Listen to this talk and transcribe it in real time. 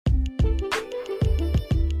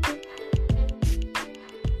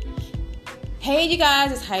Hey, you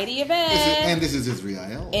guys, it's Heidi Yvette. This is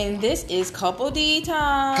Israel. And this is Couple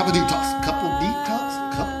Detox. Couple Detox.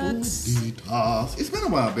 It's been a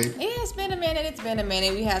while, baby. Yeah, it's been a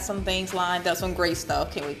minute. We had some things lined up, some great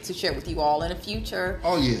stuff. Can't wait to share with you all in the future.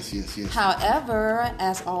 Oh, yes. However,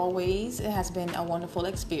 as always, it has been a wonderful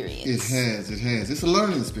experience. It has. It's a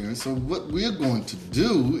learning experience. So what we're going to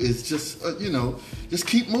do is just, just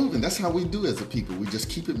keep moving. That's how we do as a people. We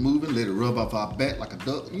just keep it moving, let it rub off our back like a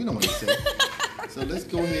duck. You know what I'm saying? So let's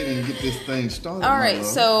go ahead and get this thing started. All right,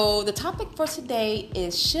 so the topic for today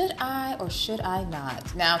is should I or should I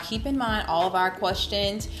not? Now, keep in mind all of our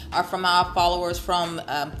questions are from our followers from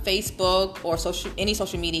Facebook or any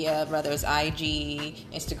social media, whether it's IG,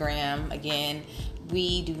 Instagram. Again,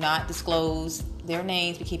 we do not disclose their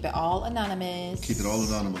names. We keep it all anonymous.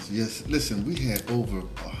 Yes. Listen, we had over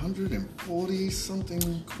 140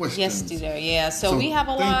 something questions. Yesterday, yeah. So we have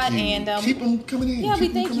a lot, and keep them coming in. Yeah, we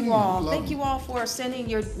thank you all. Thank you all for sending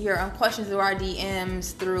your questions through our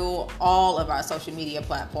DMs through all of our social media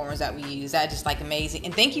platforms that we use. That's just amazing.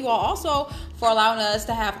 And thank you all also for allowing us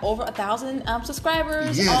to have over 1,000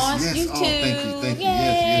 subscribers on YouTube. Oh, thank you. Yay!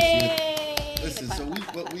 Yes. Listen, so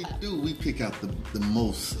what we do, we pick out the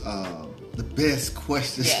most, the best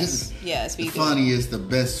questions. Yes, we do. The funniest, the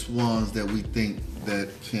best ones that we think that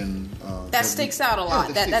can... that sticks out a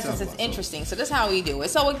lot. That's interesting. So that's how we do it.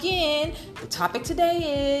 So again, the topic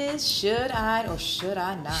today is should I or should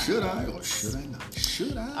I not? Should I or should I not?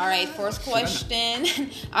 Should I? All right, first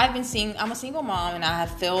question. I'm a single mom, and I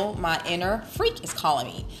feel my inner freak is calling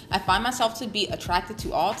me. I find myself to be attracted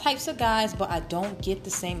to all types of guys, but I don't get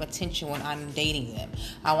the same attention when I'm dating them.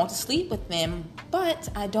 I want to sleep with them, but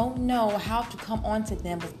I don't know how to come onto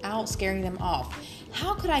them without scaring them off.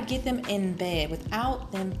 How could I get them in bed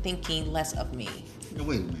without them thinking less of me? No,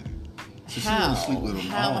 wait a minute. So how? She want to sleep with them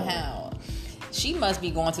How? She must be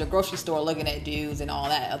going to the grocery store looking at dudes and all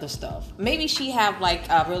that other stuff. Maybe she have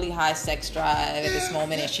a really high sex drive at this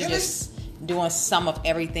moment, and she just doing some of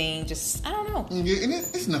everything. Just I don't know. Yeah, and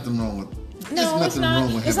it's nothing wrong with. No, it's not.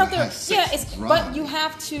 Wrong with it's having nothing. high sex drive. But you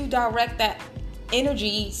have to direct that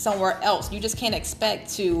energy somewhere else. You just can't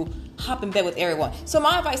expect to hop in bed with everyone. So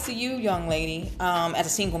my advice to you, young lady, as a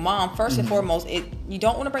single mom, first and foremost, you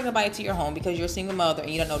don't want to bring anybody to your home because you're a single mother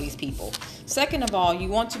and you don't know these people. Second of all, you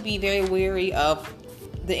want to be very wary of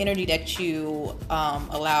the energy that you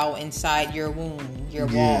allow inside your womb, your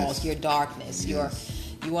walls, your darkness.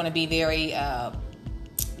 Yes. You want to be very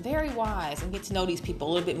wise and get to know these people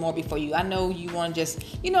a little bit more before you. I know you want to just,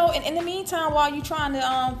 in the meantime, while you're trying to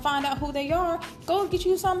find out who they are, go get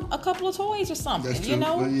you a couple of toys or something. That's true.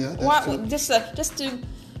 Well, yeah, that's true. Just to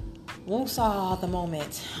woosah the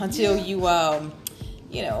moment until you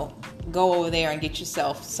go over there and get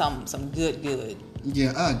yourself some good.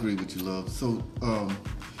 Yeah, I agree with you, love. So,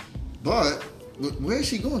 but where is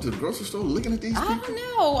she going, to the grocery store looking at these people? I don't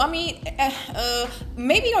know. I mean,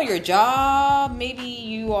 maybe on your job. Maybe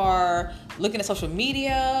you are looking at social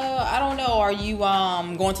media. I don't know. Are you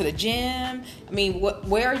going to the gym? I mean,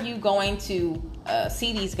 where are you going to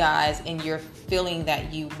see these guys and you're feeling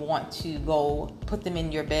that you want to go put them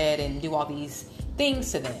in your bed and do all these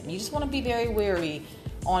things to them? You just want to be very wary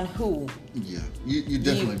on who. Yeah, you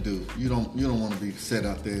definitely do. You don't want to be set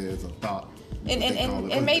out there as a thought.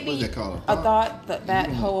 And maybe a thought that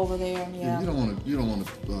hoe over there. Yeah. You don't want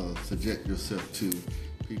to subject yourself to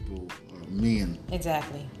people, men.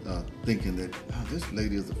 Exactly. Thinking that this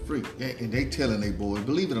lady is a freak, and they telling their boy.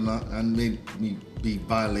 Believe it or not, I may be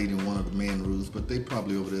violating one of the man rules, but they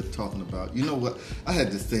probably over there talking about. You know what? I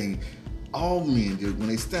had this thing. All men, when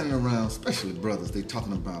they standing around, especially brothers, they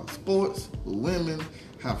talking about sports, women,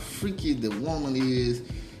 how freaky the woman is.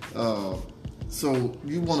 So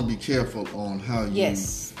you want to be careful on how you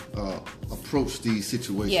approach these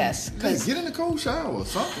situations. Yes, because get in the cold shower or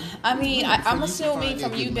something. I mean, I'm assuming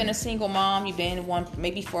from you being a single mom, you've been one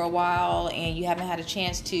maybe for a while, and you haven't had a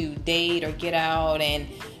chance to date or get out, and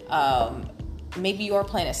maybe you are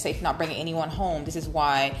playing it safe, not bringing anyone home. This is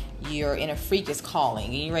why your inner freak is calling,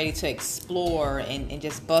 and you're ready to explore and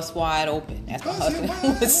just bust wide open, as my husband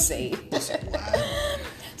would say.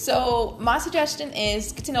 So my suggestion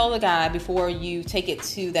is get to know the guy before you take it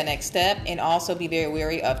to the next step, and also be very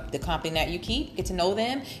wary of the company that you keep. Get to know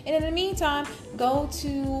them, and in the meantime, go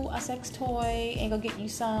to a sex toy and go get you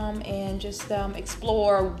some, and just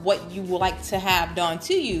explore what you would like to have done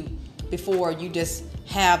to you before you just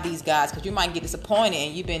have these guys, because you might get disappointed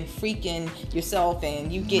and you've been freaking yourself,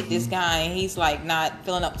 and you get this guy and he's not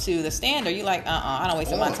filling up to the standard. You're like, I don't waste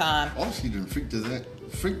my time. All she done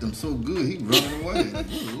freaked him so good he running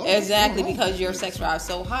away. Exactly, because your sex drive is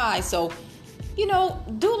so high. So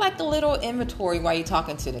do like a little inventory while you're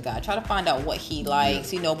talking to the guy. Try to find out what he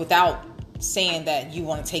likes, without saying that you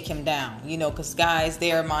want to take him down, because guys,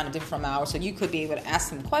 their mind is different from ours, so you could be able to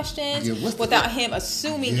ask him questions without him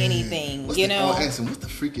assuming anything. Or ask him, what's the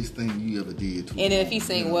freakiest thing you ever did to him? And if he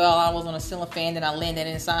say, well, I was on a ceiling fan and I landed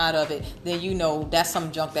inside of it, then that's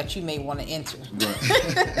some junk that you may want to enter. Right.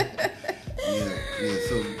 yeah.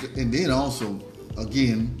 So, and then also,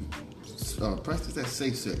 again, practice that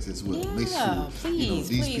safe sex as well. Yeah, make sure, please.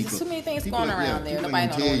 There's too many things going around there. Nobody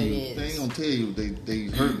knows what it is. They ain't gonna tell you they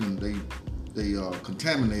hurting. They are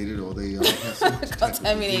contaminated, or they have some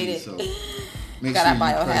contaminated. So make got sure a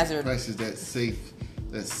biohazard. Practice that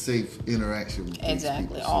safe interaction with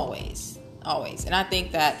exactly. People, Always. And I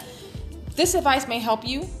think that this advice may help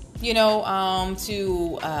you.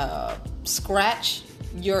 To scratch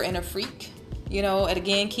your inner freak. And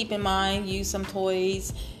again, keep in mind, use some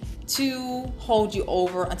toys to hold you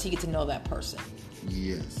over until you get to know that person.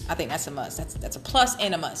 Yes. I think that's a must. That's a plus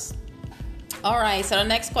and a must. All right, so the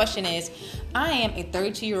next question is, I am a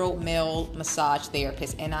 32-year-old male massage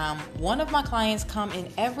therapist, and one of my clients come in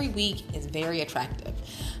every week is very attractive.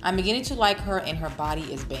 I'm beginning to like her, and her body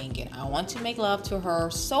is banging. I want to make love to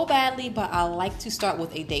her so badly, but I like to start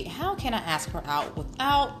with a date. How can I ask her out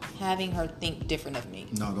without having her think different of me?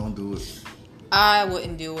 No, don't do it. I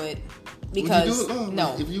wouldn't do it. Because would you do it?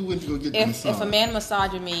 No, if you went to go get the massage, if a man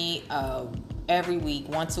massaging me every week,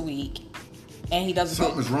 once a week, and he doesn't,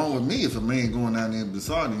 something's wrong with me if a man going down there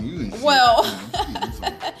massaging you.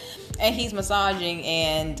 And he's massaging,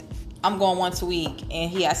 and I'm going once a week, and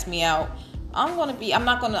he asks me out. I'm gonna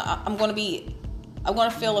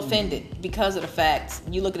feel offended because of the fact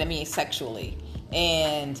you looking at me sexually.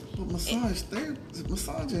 And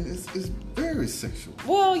massaging is very sexual.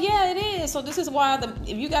 Well, yeah, it is. So this is why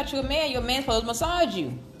if you got your man's supposed to massage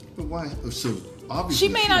you. But why? So obviously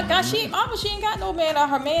she obviously ain't got no man. Or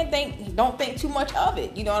her man don't think too much of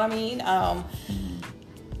it. You know what I mean?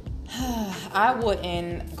 I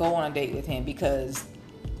wouldn't go on a date with him because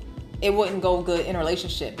it wouldn't go good in a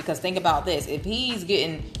relationship. Because think about this: if he's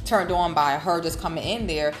getting turned on by her just coming in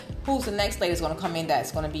there, who's the next lady that's going to come in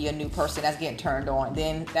that's going to be a new person that's getting turned on?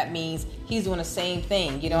 Then that means he's doing the same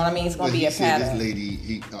thing. You know what I mean? It's going to be a pattern. This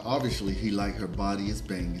lady, obviously he like her body is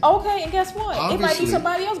banging. Okay, and guess what? Obviously, it might be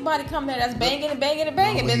somebody else's body coming there that's banging and banging and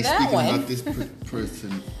banging. Then that one. About this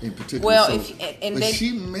person in particular. Well,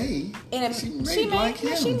 she may like him.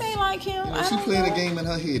 She may like him. She playing a game in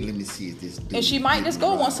her head. Let me see if this dude. And she might just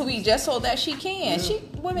go once a week just so that she can. Yeah.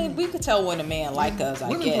 We could tell when a man like us.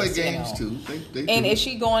 Women play games too. And if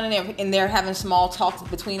she going in there and they're having small talks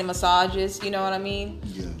between the massages, you know what I mean?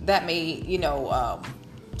 Yeah. That may,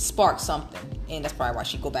 spark something, and that's probably why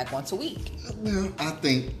she go back once a week. Well, I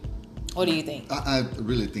think. What do you think? I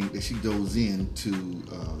really think that she goes in to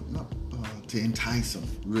entice him,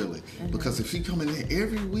 really, because if she come in there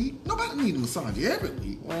every week, nobody need a massage every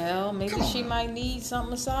week. Well, maybe she might need some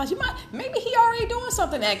massage. Maybe he already doing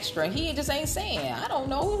something extra. He just ain't saying. I don't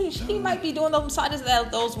know. He might be doing those massages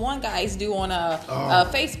that those one guys do on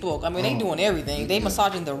Facebook. I mean, they doing everything. They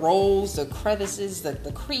massaging the rolls, the crevices,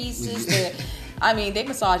 the creases. They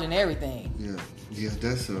massaging everything. Yeah,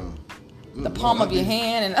 that's the palm of your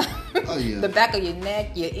hand and the back of your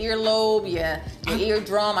neck, your earlobe, your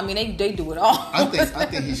eardrum. I mean, they do it all. I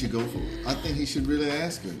think he should go for it. I think he should really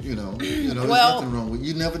ask her. There's nothing wrong with it.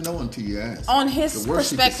 You never know until you ask. On his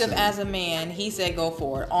perspective as a man, he said go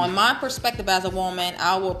for it. On my perspective as a woman,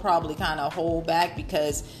 I will probably kind of hold back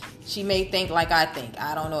because she may think like I think.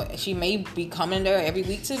 I don't know. She may be coming there every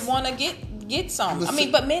week to want to get some.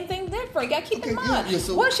 But men think different. You gotta keep in mind.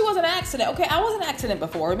 What if she was an accident? Okay, I was an accident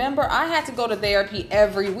before. Remember, I had to go to therapy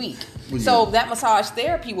every week. So that massage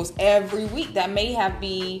therapy was every week. That may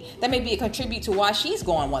be a contribute to why she's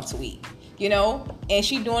going once a week. And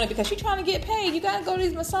she doing it because she's trying to get paid. You gotta go to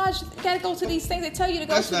these massages. You gotta go to these things they tell you to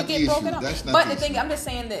go to get broken up. But the thing, I'm just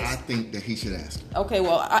saying this. I think that he should ask her. Okay,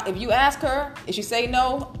 well, if you ask her, if she say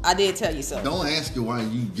no, I did tell you so. Don't ask her why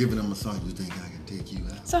you giving a massage. You think I can take you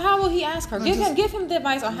out? So how will he ask her? Give him the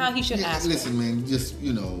advice on how he should ask her. Listen, man, just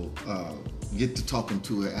get to talking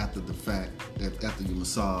to her after the fact, after your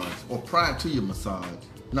massage or prior to your massage.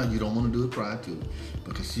 No, you don't want to do it prior to it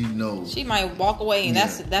because she knows she might walk away, and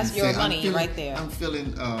that's your money right there. I'm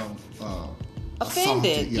feeling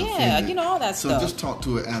offended. Offended. All that stuff. So just talk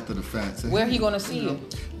to her after the fact. Say, where he gonna see you?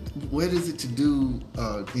 What is it to do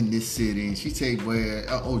in this city? And she say, where?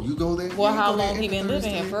 You go there? Well, how long he been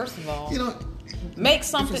living here? First of all, make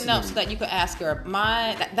something up so that you could ask her.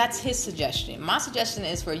 That's his suggestion. My suggestion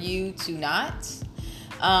is for you to not.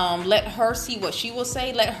 Let her see what she will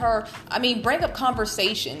say. Bring up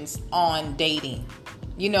conversations on dating.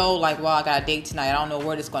 You know, like, well, I got a date tonight. I don't know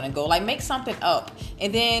where this going to go. Like, make something up.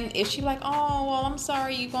 And then if she like, oh, well, I'm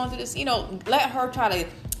sorry you're going through this, you know, let her try to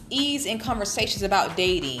ease in conversations about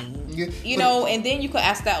dating, you know, and then you could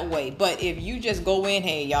ask that way. But if you just go in,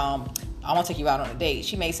 hey, I want to take you out on a date,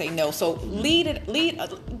 she may say no. So do a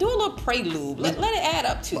little prelude. Let it add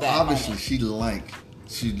up to that. Obviously, she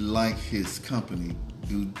liked his company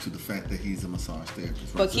due to the fact that he's a massage therapist.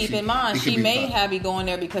 Right? But so keep in mind, she may have you going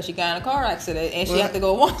there because she got in a car accident and she have to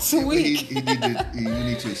go once a week. You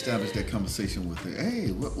need to establish that conversation with her.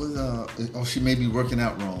 Hey, what was or she may be working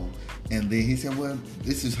out wrong, and then he said, well,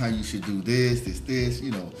 this is how you should do this,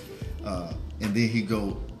 you know, and then he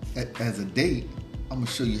go as a date. I'm going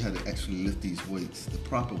to show you how to actually lift these weights the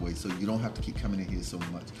proper way so you don't have to keep coming in here so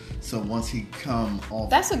much. So once he come off...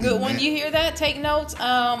 That's a good one. You hear that? Take notes,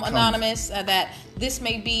 Anonymous, that this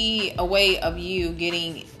may be a way of you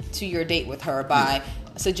getting to your date with her by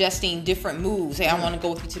suggesting different moves. Hey, I want to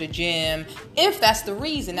go with you to the gym. If that's the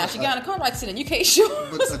reason. Now, she got in a car accident. You can't shoot.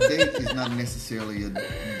 But a date is not necessarily a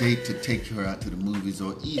date to take her out to the movies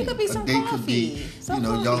or eating. It could be some date coffee. Could be,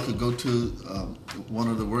 y'all could go to one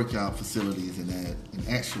of the workout facilities and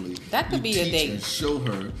actually that could be a date. And show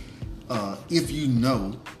her if you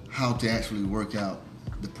know how to actually work out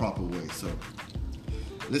the proper way. So,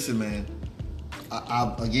 listen, man.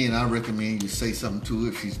 I recommend you say something to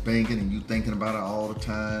her if she's banging and you thinking about her all the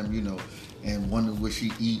time, you know, and wonder what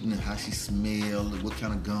she eating and how she smell, what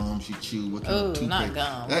kind of gum she chew, what kind of toothpaste. Not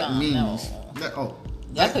gum. That means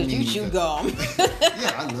that's because you chew gum.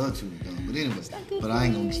 Yeah, I love chewing gum, but anyway, but I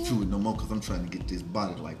ain't gonna chew it no more because I'm trying to get this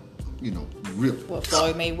body like, you know, ripped. What,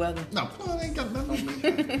 Floyd Mayweather? No, Floyd ain't got nothing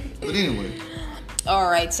on me. But anyway.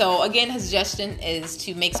 All right, so again, his suggestion is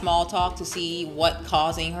to make small talk to see what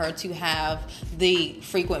causing her to have the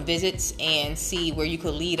frequent visits and see where you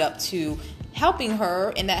could lead up to helping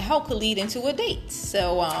her, and that help could lead into a date.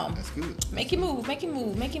 So that's good. Make your move.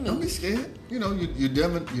 Don't be scared. You know, you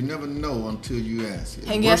never know until you ask.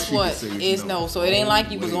 And guess what? It's no. So it ain't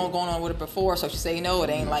like you was going on with it before. So she say no.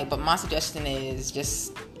 It ain't like. But my suggestion is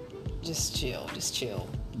just chill.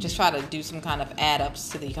 Just try to do some kind of add-ups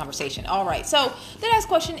to the conversation. All right, so the next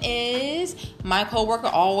question is, my coworker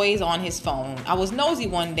always on his phone. I was nosy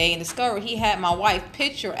one day and discovered he had my wife's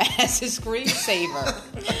picture as his screensaver.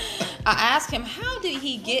 I asked him, how did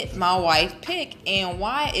he get my wife's pic and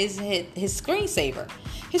why is it his screensaver?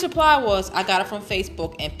 His reply was, I got it from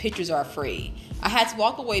Facebook and pictures are free. I had to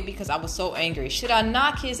walk away because I was so angry. Should I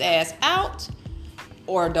knock his ass out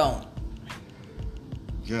or don't?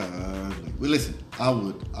 Yeah, well, listen. I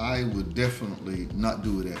would definitely not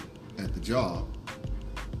do it at the job.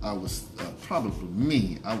 I was probably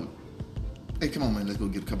me. I would. Hey, come on, man. Let's go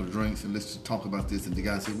get a couple of drinks and let's just talk about this. And the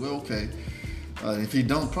guy said, "Well, okay." If he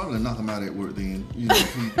don't, probably knock him out at work. Then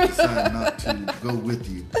if he decide not to go with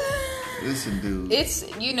you. Listen, dude. It's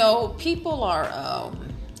people are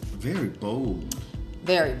very bold.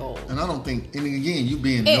 Very bold. And I don't think. And again, you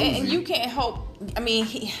being nosy. And you can't help. I mean,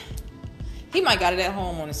 he might got it at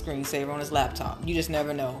home on his screensaver on his laptop. You just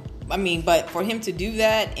never know. I mean, but for him to do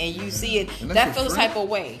that and you see it, that feels type of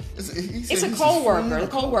way. It's a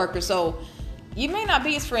co-worker. So you may not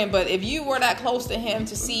be his friend, but if you were that close to him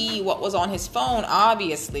to see what was on his phone,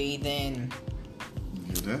 obviously, then.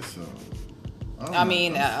 Yeah, that's.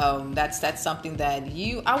 That's something that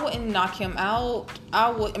I wouldn't knock him out.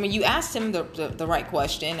 You asked him the right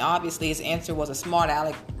question. Obviously, his answer was a smart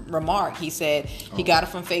aleck remark. He said he got it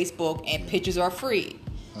from Facebook and pictures are free.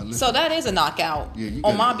 So that is a knockout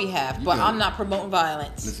on my behalf, but I'm not promoting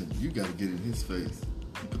violence. Listen, you got to get in his face.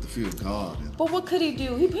 You put the fear of God in him. But what could he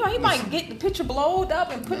do? He might get the picture blowed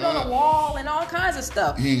up and put it on the wall and all kinds of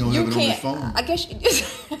stuff. He ain't gonna have it on his phone.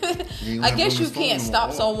 I guess you can't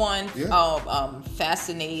stop someone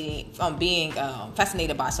being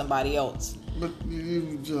fascinated by somebody else. But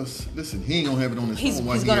you just listen. He ain't gonna have it on his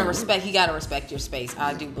phone. He's gonna respect. He gotta respect your space.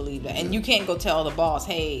 I do believe that, and you can't go tell the boss,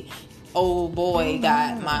 "Hey, old boy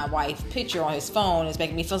got my wife's picture on his phone. It's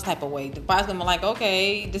making me feel some type of way." The boss gonna be like,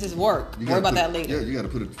 "Okay, this is work. Worry about that later." Yeah, you gotta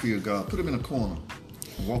put it fear of God. Put him in a corner.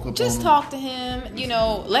 Walk up. Just talk to him.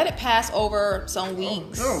 Let it pass over some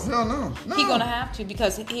weeks. No. He gonna have to,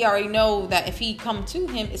 because he already know that if he come to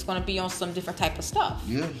him, it's gonna be on some different type of stuff.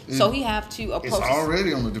 Yeah. So he have to approach. It's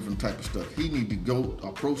already on a different type of stuff. He need to go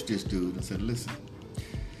approach this dude and say, "Listen,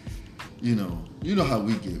 you know how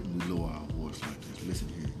we get when we lower our voice like this. Listen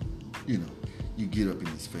here, you get up in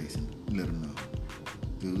his face and let him know,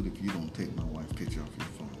 dude, if you don't take my wife's picture off your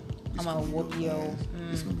phone, I'm gonna whoop you.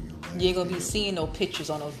 It's gonna be your last. You ain't gonna be seeing no pictures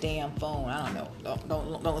on no damn phone. I don't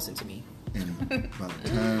know. Don't listen to me. And by the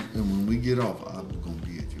time, and when we get off, I'm gonna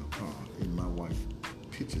be at your car, and my wife's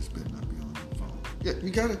pictures better not be on your phone. Yeah, you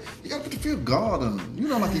gotta put the fear of God on them. You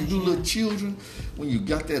know, like you do little children when you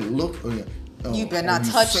got that look. You better not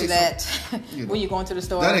touch that when you go into the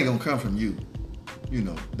store. That ain't gonna come from you. You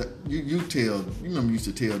know, that you tell. You remember you used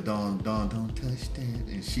to tell Dawn, don't touch that,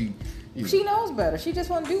 and she. She knows better. She just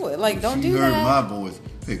won't do it. Like, don't do that. She heard my voice.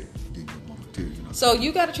 Hey, your mama tell you. So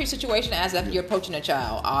you got to treat the situation as if you're approaching a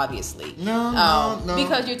child, obviously. No.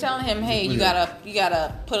 Because you're telling him, hey, you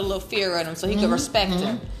gotta put a little fear in him so he can respect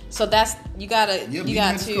him. So that's you got to. Meet him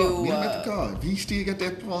at the car. If he still got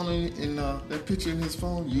that phone in that picture in his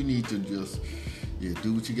phone, you need to just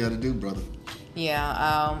do what you got to do, brother.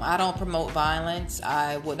 Yeah, I don't promote violence.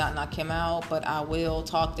 I would not knock him out, but I will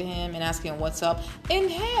talk to him and ask him what's up. And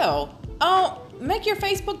hell, make your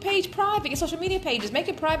Facebook page private, your social media pages. Make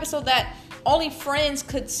it private so that only friends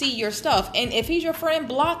could see your stuff. And if he's your friend,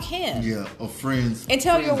 block him. Yeah, or friends. And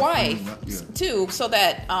tell your wife, too, so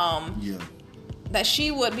that that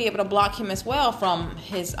she would be able to block him as well from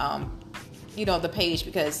his, the page,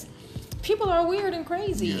 because people are weird and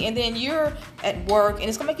crazy, and then you're at work, and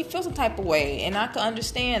it's gonna make you feel some type of way. And I can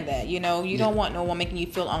understand that. You know, you don't want no one making you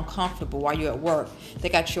feel uncomfortable while you're at work. They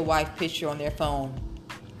got your wife's picture on their phone,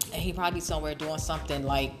 and he probably somewhere doing something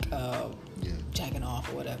like jacking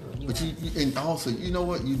off or whatever. And also, you know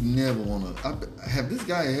what? You never want to. Have this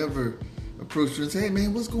guy ever approached you and say, "Hey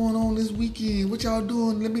man, what's going on this weekend? What y'all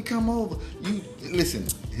doing? Let me come over." You listen.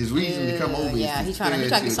 His reason to come over is he's trying to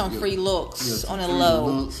get some free looks on the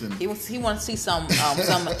low. He wants to see some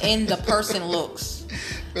in the person looks.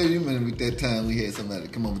 Baby, you remember that time we had somebody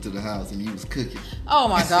come over to the house and you was cooking? Oh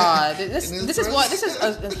my God! This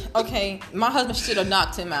is okay. My husband should have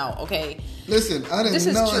knocked him out. Okay. Listen, I didn't know. This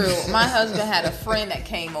is true. My husband had a friend that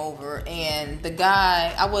came over, and the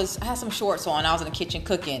guy, I had some shorts on. I was in the kitchen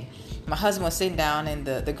cooking. My husband was sitting down in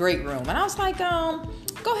the great room, and I was like,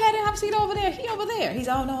 go ahead and have a seat over there. He over there. He's,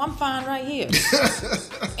 oh no, I'm fine right here.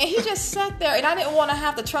 And he just sat there, and I didn't want to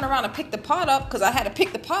have to turn around and pick the pot up, because I had to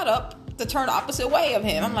pick the pot up to turn the opposite way of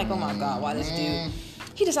him. I'm like, oh my God, why this dude?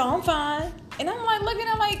 He just, oh, I'm fine. And I'm like looking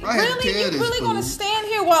at him like, really? You really going to stand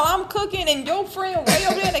here while I'm cooking and your friend way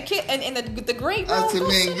over there in the great room? I said,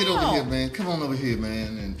 man, get over here, man. Come on over here,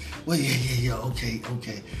 man. And, well, yeah, okay.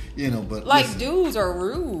 You know, but like, listen. Dudes are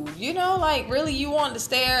rude. You know, like, really, you wanted to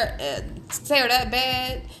stare that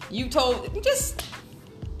bad? You just...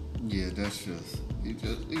 Yeah, that's just...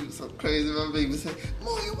 You was so crazy. My baby said,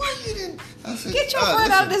 Morgan, why you didn't... I said, get your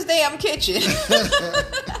friend out of this damn kitchen.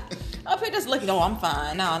 Up here just looking, I'm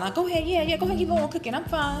fine. No, go ahead. Yeah, go ahead, keep on cooking. I'm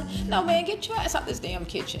fine. No, man, get your ass out this damn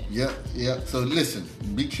kitchen. Yeah. So listen,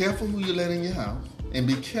 be careful who you let in your house, and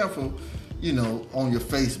be careful, on your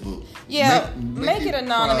Facebook. Yeah, make it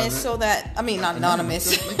anonymous so that, not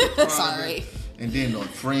anonymous. Sorry. And then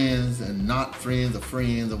friends and not friends or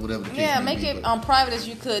friends or whatever the case may make be, it private as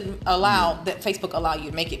you could allow, that Facebook allow you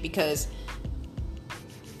to make it, because...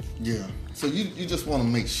 Yeah, so you just want to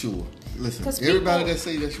make sure. Listen, everybody that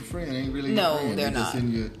say that's your friend ain't really your friend. They're not. Just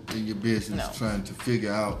in your business trying to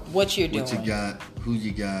figure out what you're doing, what you got, who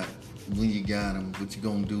you got, when you got them, what you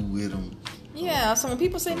gonna do with them. Yeah, so when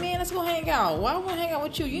people say, man, let's go hang out. Why would I hang out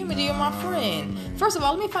with you? You you're my friend. Man. First of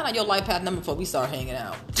all, let me find out your life path number before we start hanging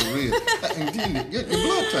out. For real. And then your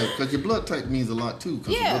blood type, because your blood type means a lot too,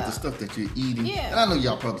 because of the stuff that you're eating. Yeah. And I know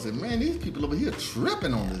y'all probably say, man, these people over here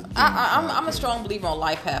tripping on this. I'm a strong believer on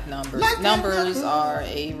life path numbers. Numbers are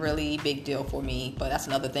a really big deal for me, but that's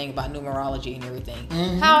another thing about numerology and everything.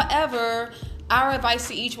 Mm-hmm. However, our advice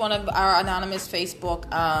to each one of our anonymous Facebook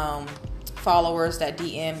followers that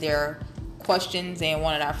DM their questions and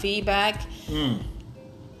wanted our feedback.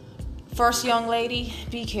 First, young lady,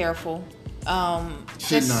 be careful.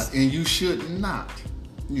 Should not, and you should not.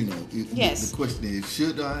 Yes. The question is,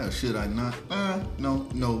 should I or should I not?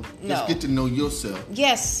 No. Just get to know yourself.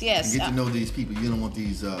 Yes. And get to know these people. You don't want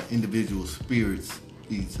these individual spirits.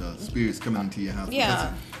 These spirits coming into your house.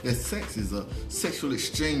 Yeah. Because that sex is a sexual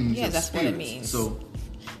exchange. Yeah, of that's spirits. what it means.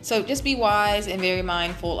 So just be wise and very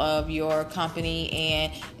mindful of your company,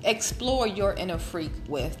 and explore your inner freak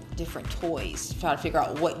with different toys. Try to figure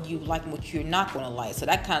out what you like and what you're not going to like. So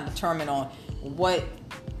that kind of determine on what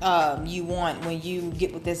you want when you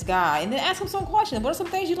get with this guy, and then ask him some questions. What are some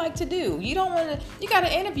things you like to do? You don't want to. You got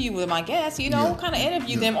to interview with them, I guess. Kind of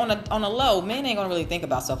interview them on a low. Men ain't gonna really think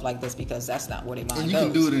about stuff like this because that's not where they mind. And you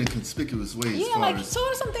can do it in a conspicuous way. So what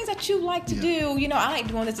are some things that you like to do? I like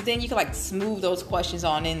doing this. And then you can smooth those questions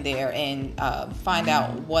on in there and find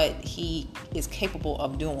out what he is capable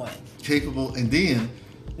of doing. And then.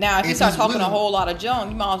 Now, if he starts talking a whole lot of junk,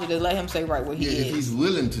 you might as well just let him say right where he is. If he's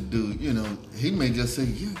willing to do, he may just say,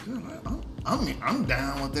 yeah, girl, I'm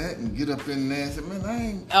down with that and get up in there and say, man, I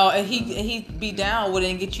ain't. Oh, and he be down with it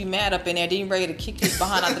and get you mad up in there. Then you ready to kick his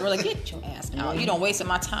behind out the room. Like, get your ass out. You don't waste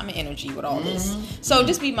my time and energy with all this. So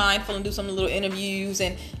just be mindful and do some little interviews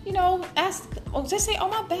and, ask, just say,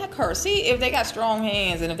 my back hurts. See if they got strong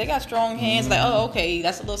hands. And if they got strong hands, like, okay,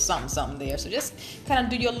 that's a little something there. So just kind of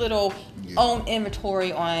do your little own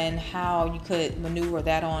inventory on how you could maneuver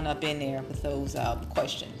that on up in there with those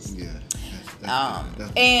questions. Yeah.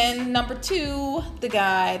 And number 2, the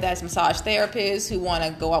guy that's a massage therapist who want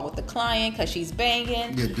to go out with the client because she's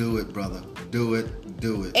banging. Yeah, do it, brother. Do it.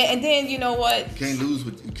 And then you know what? You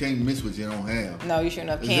can't miss what you don't have. No, you sure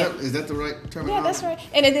enough can't. Is that the right terminology? Yeah, that's right.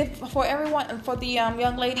 And then for everyone, for the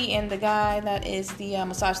young lady and the guy that is the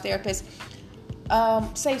massage therapist,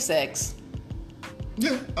 safe sex.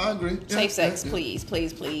 Yeah, I agree. Safe sex, please.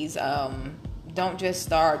 Don't just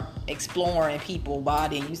start exploring people's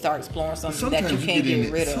body and you start exploring something that you can't get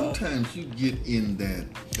rid of. Sometimes you get in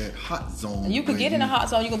that hot zone. You could get in a hot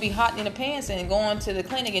zone. You're going to be hot in the pants and going to the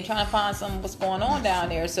clinic and trying to find what's going on down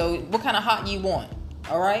there. So what kind of hot you want?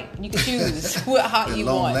 All right? You can choose what hot you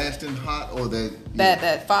want. Long-lasting hot or that...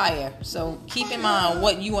 That fire. So keep in mind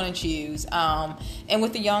what you want to choose. And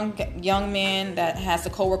with the young man that has the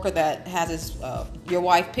coworker that has his your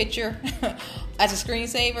wife picture as a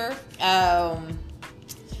screensaver,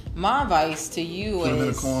 my advice to you Put him in a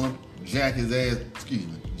is corner, jack his ass. Excuse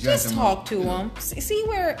me. Just talk to him. See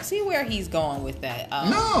where he's going with that.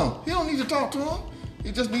 No, he don't need to talk to him.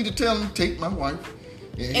 You just need to tell him, take my wife.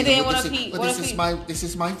 And then this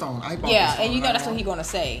is my phone. I bought yeah, this phone. and that's what he's gonna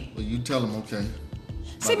say. Well, you tell him, okay.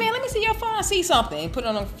 Say, man, let me see your phone. I see something. Put it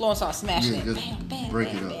on the floor and start smashing it. Just bam, break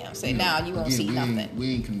bam, it up. bam. Say, now you won't see nothing.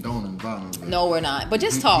 We ain't condoning violence. No, we're not. But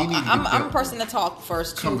just talk. I'm a person to talk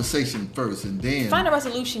first. Conversation first, and then find a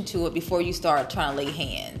resolution to it before you start trying to lay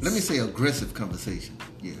hands. Let me say aggressive conversation.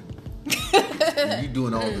 Yeah. You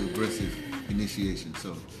doing all the aggressive initiation.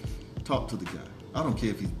 So talk to the guy. I don't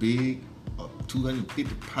care if he's big,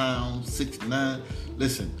 250 pounds, 6'9".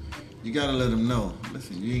 Listen, you gotta let him know.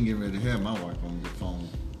 Listen, you ain't getting ready to have my wife on your phone.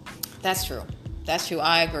 That's true.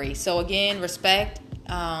 I agree. So again, respect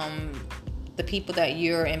the people that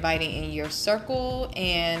you're inviting in your circle,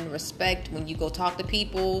 and respect when you go talk to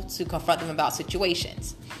people to confront them about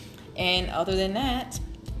situations. And other than that,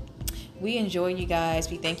 we enjoy you guys.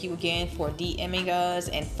 We thank you again for DMing us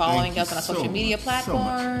and following us on our social media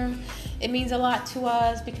platform. It means a lot to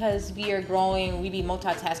us because we are growing. We be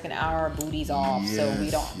multitasking our booties off, so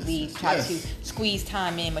we try to squeeze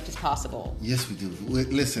time in much as possible. Yes, we do.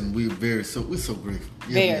 Listen, we're so grateful.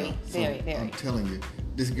 Very. I'm telling you,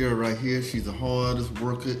 this girl right here, she's the hardest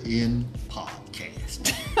worker in podcast.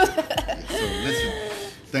 So listen,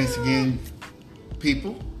 thanks again,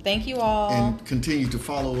 people. Thank you all. And continue to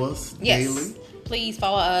follow us daily. Please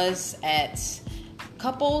follow us at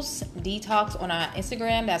Couples Detox on our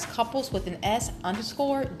Instagram. That's couples with an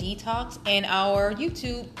S_detox. And our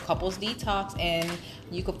YouTube, Couples Detox. And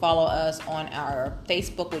you can follow us on our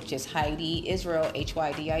Facebook, which is Heidi Israel,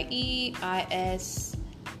 HYDIEIS.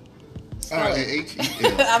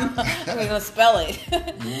 I'm going to spell it.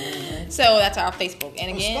 So that's our Facebook.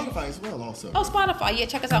 And again, Spotify as well also. Spotify. Yeah,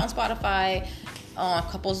 check us out on Spotify. On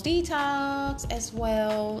Couples Detox as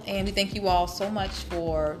well. And we thank you all so much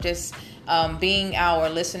for just being our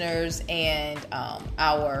listeners and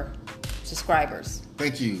our subscribers.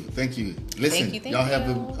 Thank you. Listen, y'all have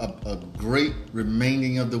a great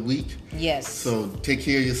remaining of the week. Yes. So take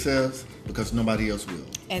care of yourselves because nobody else will.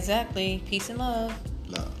 Exactly. Peace and love.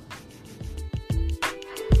 Love.